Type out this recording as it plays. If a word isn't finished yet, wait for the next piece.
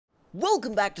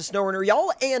Welcome back to SnowRunner,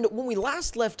 y'all, and when we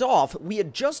last left off, we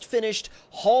had just finished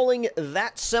hauling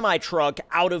that semi-truck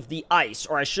out of the ice,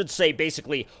 or I should say,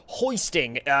 basically,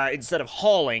 hoisting, instead of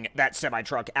hauling that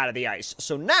semi-truck out of the ice.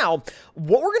 So now,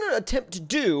 what we're going to attempt to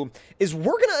do is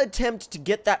we're going to attempt to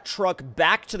get that truck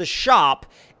back to the shop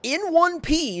in one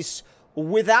piece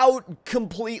without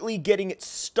completely getting it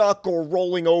stuck or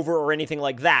rolling over or anything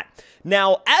like that.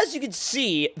 Now, as you can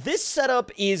see, this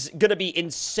setup is going to be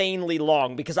insanely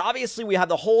long because obviously we have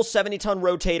the whole 70-ton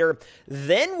rotator,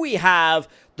 then we have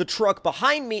the truck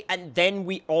behind me, and then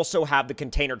we also have the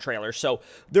container trailer. So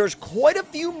there's quite a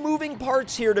few moving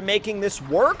parts here to making this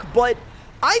work, but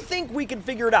I think we can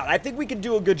figure it out. I think we can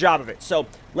do a good job of it. So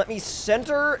let me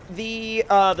center the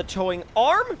towing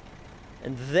arm.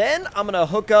 And then I'm going to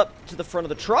hook up to the front of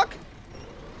the truck.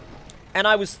 And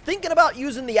I was thinking about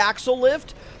using the axle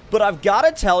lift, but I've got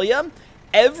to tell you,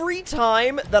 every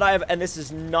time that and this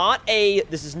is not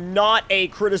a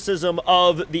criticism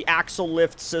of the axle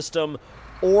lift system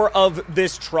or of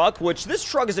this truck, which this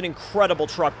truck is an incredible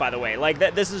truck, by the way. Like,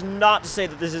 this is not to say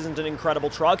that this isn't an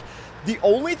incredible truck. The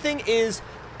only thing is,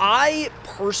 I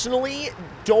personally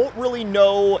don't really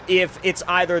know if it's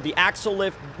either the axle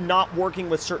lift not working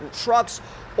with certain trucks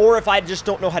or if I just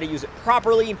don't know how to use it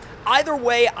properly. Either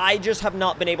way, I just have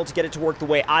not been able to get it to work the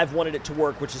way I've wanted it to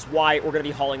work, which is why we're going to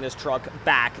be hauling this truck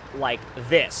back like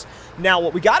this. Now,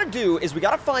 what we got to do is we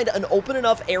got to find an open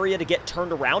enough area to get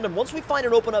turned around, and once we find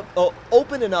an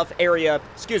open enough area,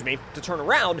 to turn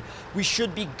around, we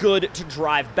should be good to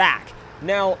drive back.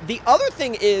 Now, the other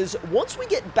thing is, once we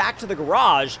get back to the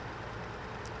garage,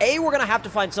 A, we're going to have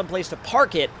to find some place to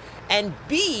park it, and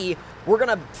B, we're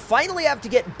going to finally have to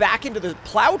get back into the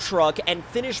plow truck and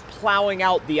finish plowing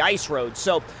out the ice road.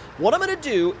 So, what I'm going to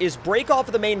do is break off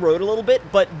of the main road a little bit,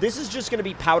 but this is just going to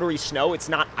be powdery snow. It's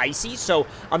not icy, so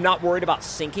I'm not worried about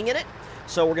sinking in it.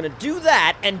 So we're going to do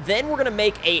that, and then we're going to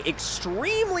make a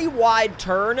extremely wide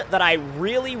turn that I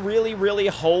really, really, really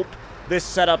hope this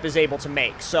setup is able to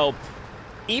make. So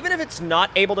even if it's not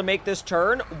able to make this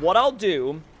turn, what I'll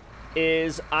do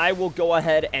is I will go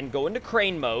ahead and go into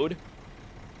crane mode.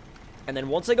 And then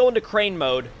once I go into crane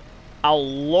mode, I'll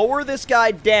lower this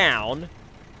guy down,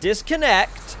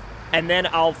 disconnect, and then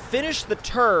I'll finish the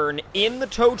turn in the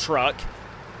tow truck.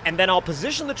 And then I'll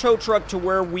position the tow truck to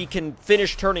where we can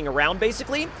finish turning around,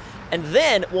 basically. And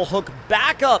then we'll hook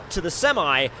back up to the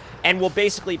semi, and we'll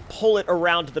basically pull it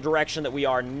around to the direction that we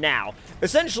are now.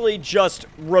 Essentially just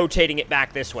rotating it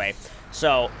back this way.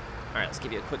 So, all right, let's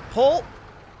give you a quick pull.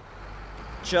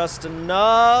 Just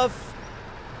enough.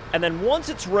 And then once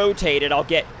it's rotated, I'll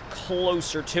get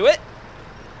closer to it.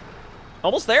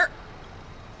 Almost there.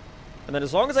 And then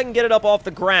as long as I can get it up off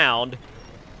the ground,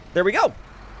 there we go.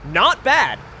 Not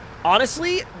bad.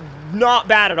 Honestly, not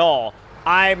bad at all.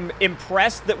 I'm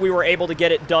impressed that we were able to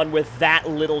get it done with that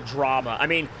little drama. I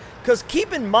mean, because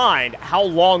keep in mind how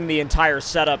long the entire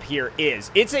setup here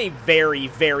is. It's a very,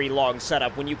 very long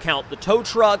setup when you count the tow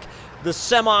truck, the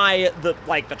semi,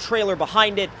 the trailer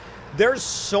behind it. There's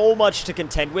so much to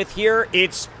contend with here.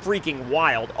 It's freaking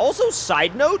wild. Also,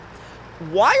 side note,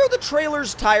 why are the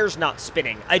trailer's tires not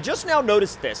spinning? I just now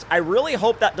noticed this. I really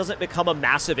hope that doesn't become a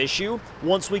massive issue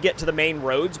once we get to the main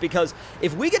roads, because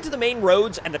if we get to the main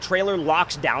roads and the trailer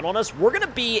locks down on us, we're going to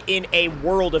be in a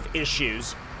world of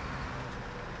issues.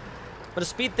 I'm going to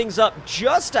speed things up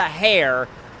just a hair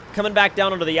coming back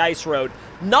down onto the ice road.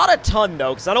 Not a ton,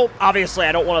 though, because obviously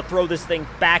I don't want to throw this thing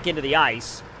back into the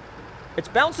ice. It's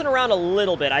bouncing around a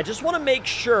little bit. I just want to make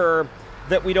sure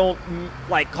that we don't,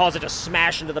 cause it to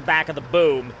smash into the back of the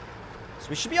boom. So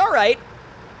we should be all right.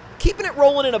 Keeping it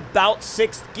rolling in about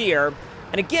 6th gear.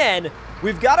 And again,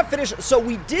 we've got to finish. So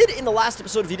we did, in the last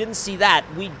episode, if you didn't see that,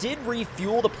 we did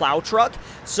refuel the plow truck.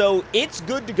 So it's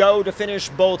good to go to finish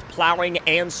both plowing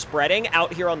and spreading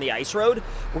out here on the ice road.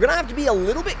 We're going to have to be a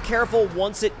little bit careful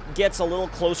once it gets a little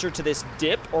closer to this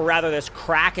dip, or rather this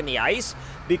crack in the ice.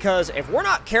 Because if we're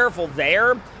not careful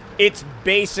there, it's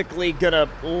basically going to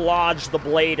lodge the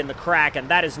blade in the crack, and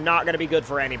that is not going to be good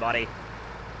for anybody.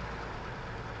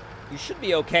 You should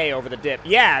be okay over the dip.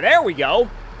 Yeah, there we go.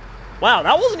 Wow,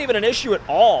 that wasn't even an issue at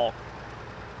all.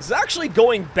 This is actually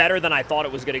going better than I thought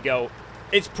it was going to go.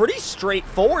 It's pretty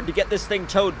straightforward to get this thing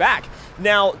towed back.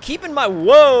 Now, keep in mind,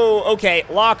 whoa, okay,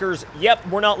 lockers. Yep,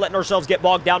 we're not letting ourselves get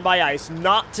bogged down by ice.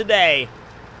 Not today.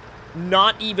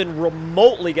 Not even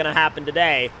remotely going to happen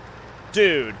today.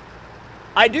 Dude.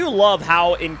 I do love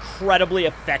how incredibly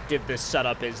effective this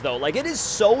setup is, though. Like, it is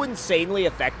so insanely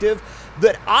effective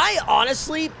that I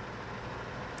honestly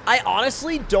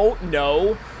don't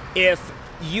know if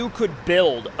you could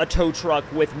build a tow truck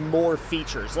with more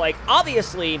features. Like,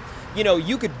 obviously, you know,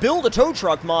 you could build a tow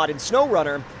truck mod in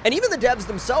SnowRunner, and even the devs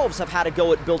themselves have had a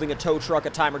go at building a tow truck a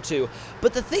time or two.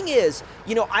 But the thing is,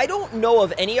 you know, I don't know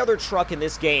of any other truck in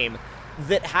this game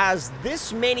that has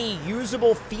this many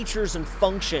usable features and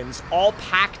functions all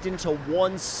packed into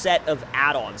one set of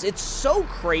add-ons. It's so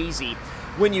crazy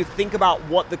when you think about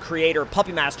what the creator,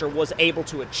 Puppy Master, was able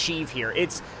to achieve here.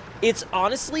 It's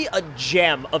honestly a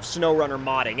gem of SnowRunner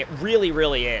modding. It really,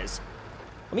 really is.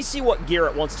 Let me see what gear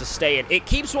it wants to stay in. It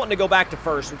keeps wanting to go back to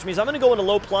first, which means I'm going to go into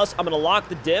low plus, I'm going to lock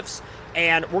the diffs,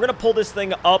 and we're going to pull this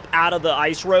thing up out of the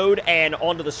ice road and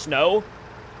onto the snow,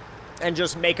 and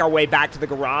just make our way back to the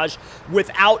garage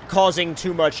without causing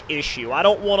too much issue. I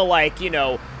don't want to, like, you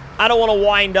know, I don't want to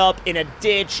wind up in a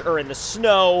ditch or in the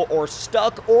snow or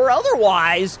stuck or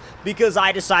otherwise because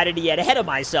I decided to get ahead of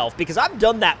myself, because I've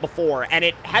done that before, and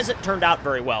it hasn't turned out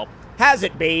very well. Has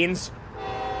it, Beans?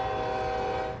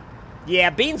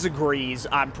 Yeah, Beans agrees,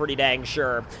 I'm pretty dang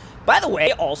sure. By the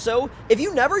way, also, if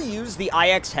you never use the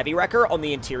IX Heavy Wrecker on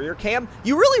the interior cam,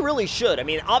 you really, really should. I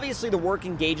mean, obviously the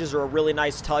working gauges are a really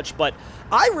nice touch, but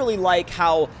I really like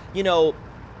how, you know,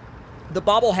 the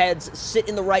bobbleheads sit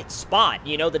in the right spot.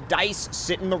 You know, the dice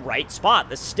sit in the right spot.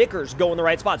 The stickers go in the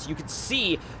right spot. So you can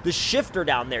see the shifter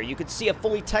down there. You can see a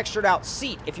fully textured out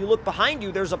seat. If you look behind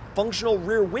you, there's a functional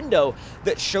rear window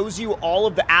that shows you all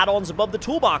of the add-ons above the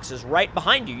toolboxes right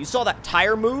behind you. You saw that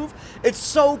tire move? It's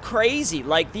so crazy.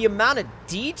 Like, the amount of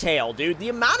detail, dude. The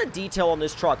amount of detail on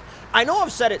this truck. I know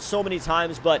I've said it so many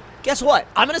times, but guess what?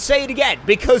 I'm going to say it again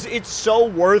because it's so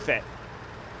worth it.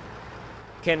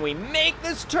 Can we make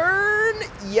this turn?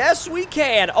 Yes, we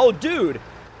can. Oh, dude.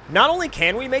 Not only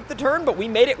can we make the turn, but we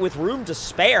made it with room to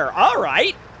spare. All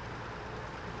right.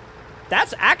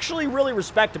 That's actually really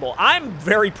respectable. I'm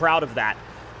very proud of that.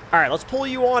 All right, let's pull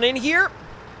you on in here.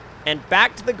 And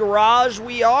back to the garage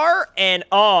we are. And,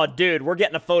 oh, dude, we're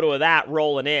getting a photo of that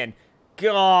rolling in.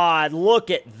 God,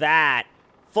 look at that.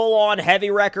 Full-on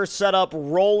heavy wrecker setup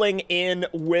rolling in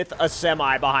with a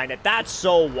semi behind it. That's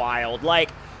so wild. Like,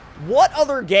 what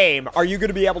other game are you going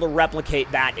to be able to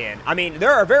replicate that in? I mean,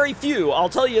 there are very few, I'll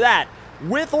tell you that.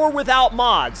 With or without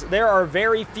mods, there are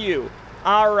very few.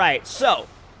 All right, so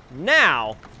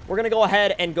now we're going to go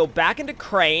ahead and go back into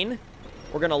crane.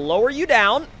 We're going to lower you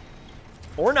down,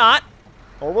 or not,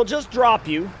 or we'll just drop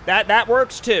you. That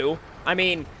works too. I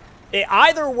mean,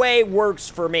 either way works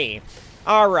for me.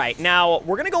 All right, now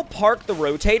we're going to go park the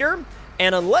rotator,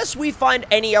 and unless we find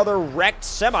any other wrecked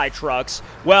semi-trucks,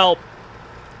 well,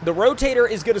 the rotator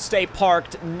is going to stay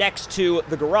parked next to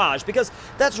the garage, because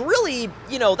that's really,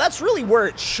 you know, that's really where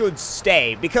it should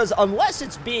stay, because unless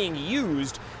it's being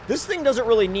used, this thing doesn't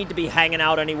really need to be hanging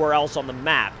out anywhere else on the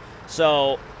map.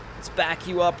 So let's back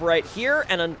you up right here,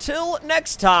 and until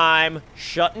next time,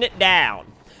 shutting it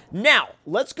down. Now,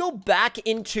 let's go back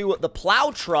into the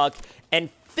plow truck and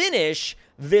finish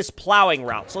this plowing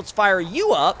route. So let's fire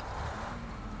you up.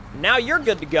 Now you're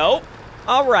good to go.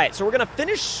 All right, so we're going to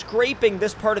finish scraping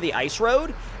this part of the ice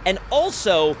road and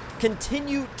also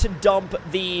continue to dump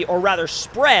the, or rather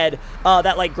spread,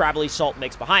 that like gravelly salt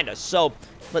mix behind us. So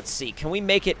let's see, can we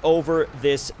make it over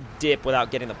this dip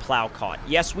without getting the plow caught?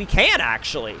 Yes, we can,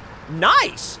 actually.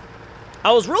 Nice.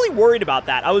 I was really worried about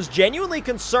that. I was genuinely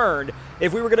concerned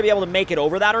if we were going to be able to make it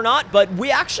over that or not, but we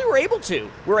actually were able to.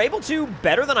 We were able to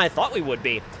better than I thought we would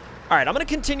be. All right, I'm going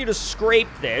to continue to scrape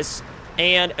this.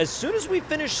 And as soon as we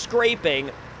finish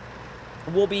scraping,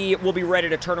 we'll be ready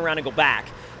to turn around and go back.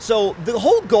 So the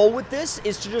whole goal with this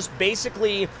is to just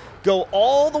basically go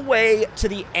all the way to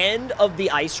the end of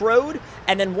the ice road,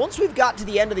 and then once we've got to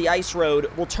the end of the ice road,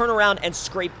 we'll turn around and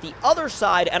scrape the other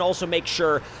side and also make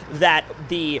sure that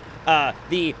the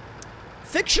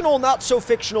fictional, not so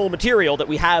fictional material that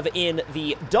we have in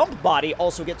the dump body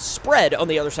also gets spread on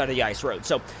the other side of the ice road.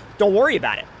 So don't worry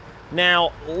about it.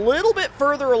 Now, a little bit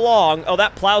further along, oh,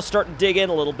 that plow's starting to dig in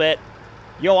a little bit.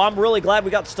 Yo, I'm really glad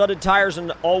we got studded tires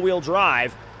and all-wheel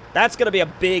drive. That's going to be a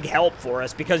big help for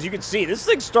us because you can see this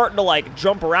thing's starting to, like,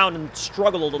 jump around and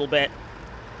struggle a little bit.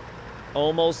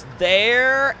 Almost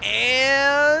there,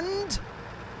 and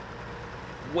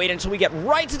wait until we get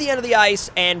right to the end of the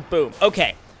ice, and boom.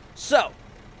 Okay, so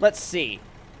let's see.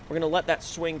 We're going to let that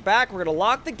swing back. We're going to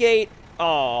lock the gate.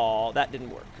 Oh, that didn't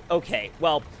work. Okay,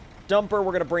 well, dumper,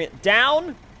 we're going to bring it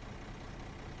down,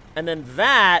 and then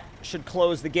that should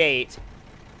close the gate.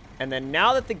 And then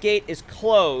now that the gate is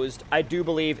closed, I do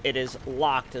believe it is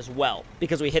locked as well,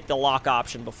 because we hit the lock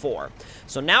option before.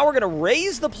 So now we're going to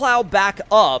raise the plow back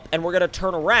up, and we're going to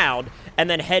turn around and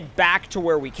then head back to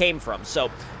where we came from.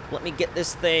 So let me get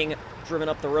this thing driven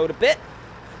up the road a bit.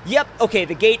 Yep, okay,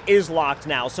 the gate is locked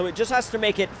now, so it just has to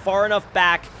make it far enough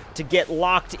back to get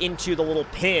locked into the little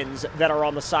pins that are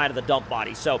on the side of the dump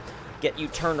body. So, get you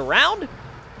turned around,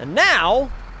 and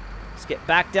now, let's get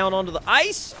back down onto the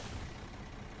ice,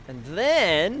 and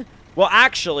then, well,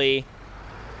 actually,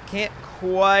 can't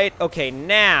quite, okay,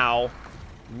 now,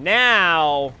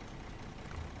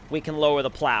 we can lower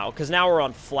the plow, because now we're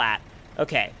on flat.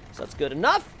 Okay, so that's good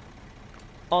enough.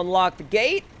 Unlock the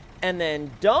gate, and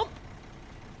then dump.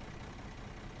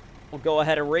 We'll go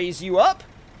ahead and raise you up,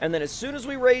 and then as soon as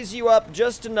we raise you up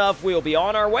just enough, we'll be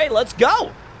on our way. Let's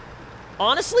go!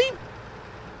 Honestly,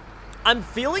 I'm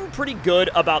feeling pretty good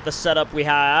about the setup we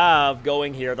have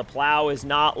going here. The plow is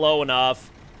not low enough.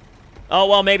 Oh,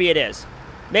 well, maybe it is.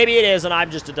 Maybe it is, and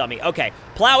I'm just a dummy. Okay,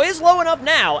 plow is low enough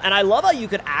now, and I love how you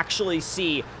could actually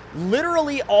see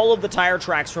literally all of the tire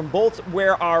tracks from both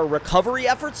where our recovery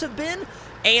efforts have been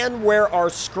and where our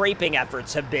scraping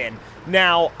efforts have been.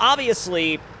 Now,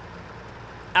 obviously,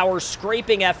 our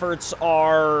scraping efforts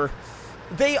are,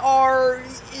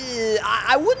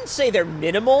 I wouldn't say they're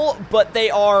minimal, but they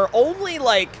are only,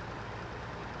 like,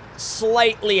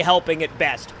 slightly helping at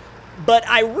best. But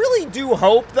I really do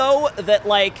hope, though, that,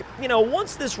 like, you know,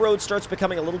 once this road starts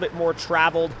becoming a little bit more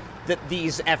traveled, that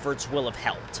these efforts will have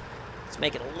helped. Let's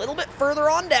make it a little bit further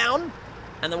on down,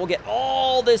 and then we'll get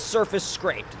all this surface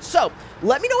scraped. So,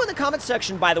 let me know in the comment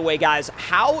section, by the way, guys,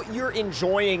 how you're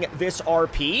enjoying this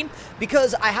RP,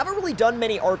 because I haven't really done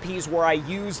many RPs where I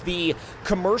use the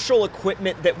commercial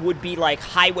equipment that would be, like,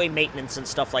 highway maintenance and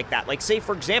stuff like that. Like, say,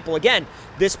 for example, again,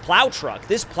 this plow truck.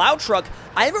 This plow truck,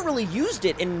 I haven't really used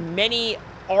it in many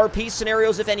RP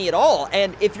scenarios, if any at all.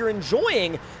 And if you're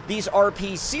enjoying these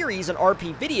RP series and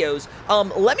RP videos,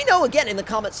 let me know, again, in the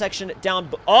comment section down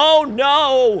below. Oh,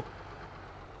 no!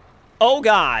 Oh,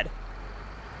 God.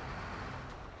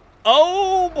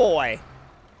 Oh, boy.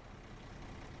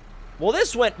 Well,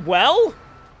 this went well.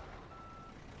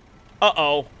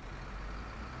 Uh-oh.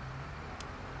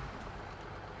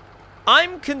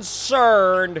 I'm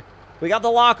concerned. We got the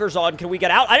lockers on. Can we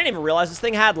get out? I didn't even realize this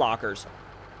thing had lockers.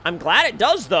 I'm glad it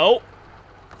does, though.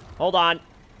 Hold on.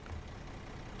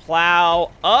 Plow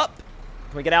up.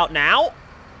 Can we get out now?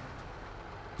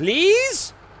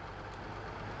 Please?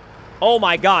 Oh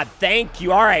my God, thank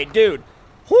you. All right, dude.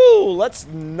 Whew, let's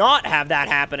not have that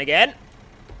happen again.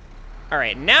 All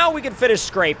right, now we can finish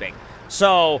scraping.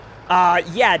 So,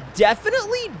 yeah,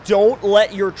 definitely don't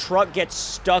let your truck get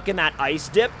stuck in that ice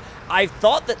dip. I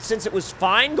thought that since it was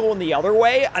fine going the other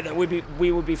way, that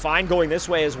we would be fine going this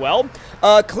way as well.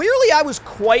 Clearly, I was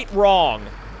quite wrong.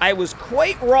 I was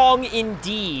quite wrong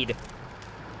indeed.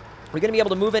 We're going to be able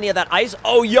to move any of that ice.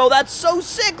 Oh, yo, that's so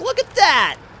sick. Look at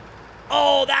that.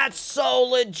 Oh, that's so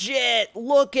legit.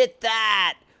 Look at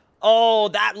that. Oh,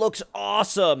 that looks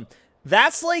awesome.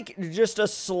 That's like just a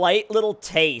slight little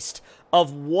taste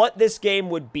of what this game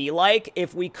would be like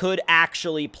if we could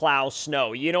actually plow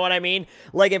snow. You know what I mean?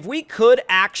 Like, if we could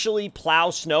actually plow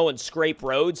snow and scrape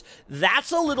roads,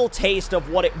 that's a little taste of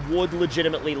what it would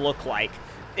legitimately look like.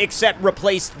 Except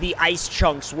replace the ice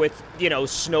chunks with, you know,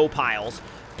 snow piles.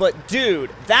 But,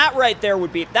 dude, that right there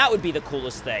would be the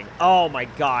coolest thing. Oh, my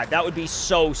God. That would be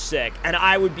so sick. And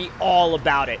I would be all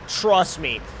about it. Trust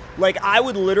me. Like, I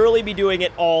would literally be doing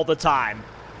it all the time.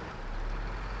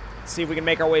 Let's see if we can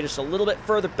make our way just a little bit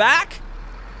further back.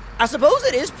 I suppose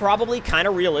it is probably kind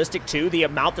of realistic, too, the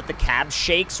amount that the cab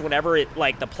shakes whenever it,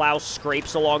 like, the plow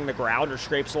scrapes along the ground or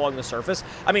scrapes along the surface.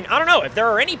 I mean, I don't know. If there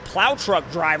are any plow truck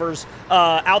drivers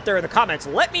out there in the comments,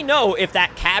 let me know if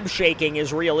that cab shaking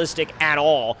is realistic at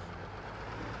all.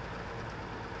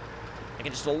 Make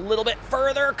it just a little bit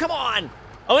further. Come on.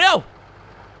 Oh, no.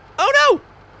 Oh, no.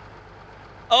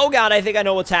 Oh, God, I think I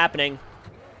know what's happening.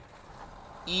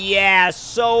 Yeah,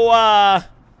 so,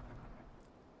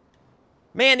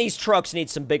 man, these trucks need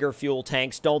some bigger fuel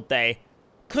tanks, don't they?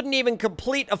 Couldn't even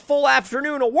complete a full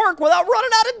afternoon of work without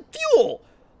running out of fuel.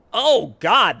 Oh,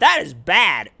 God, that is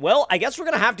bad. Well, I guess we're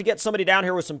going to have to get somebody down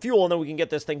here with some fuel, and then we can get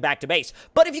this thing back to base.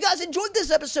 But if you guys enjoyed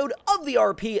this episode of the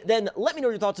RP, then let me know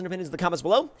your thoughts and opinions in the comments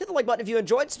below. Hit the like button if you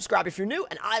enjoyed, subscribe if you're new,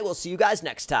 and I will see you guys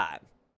next time.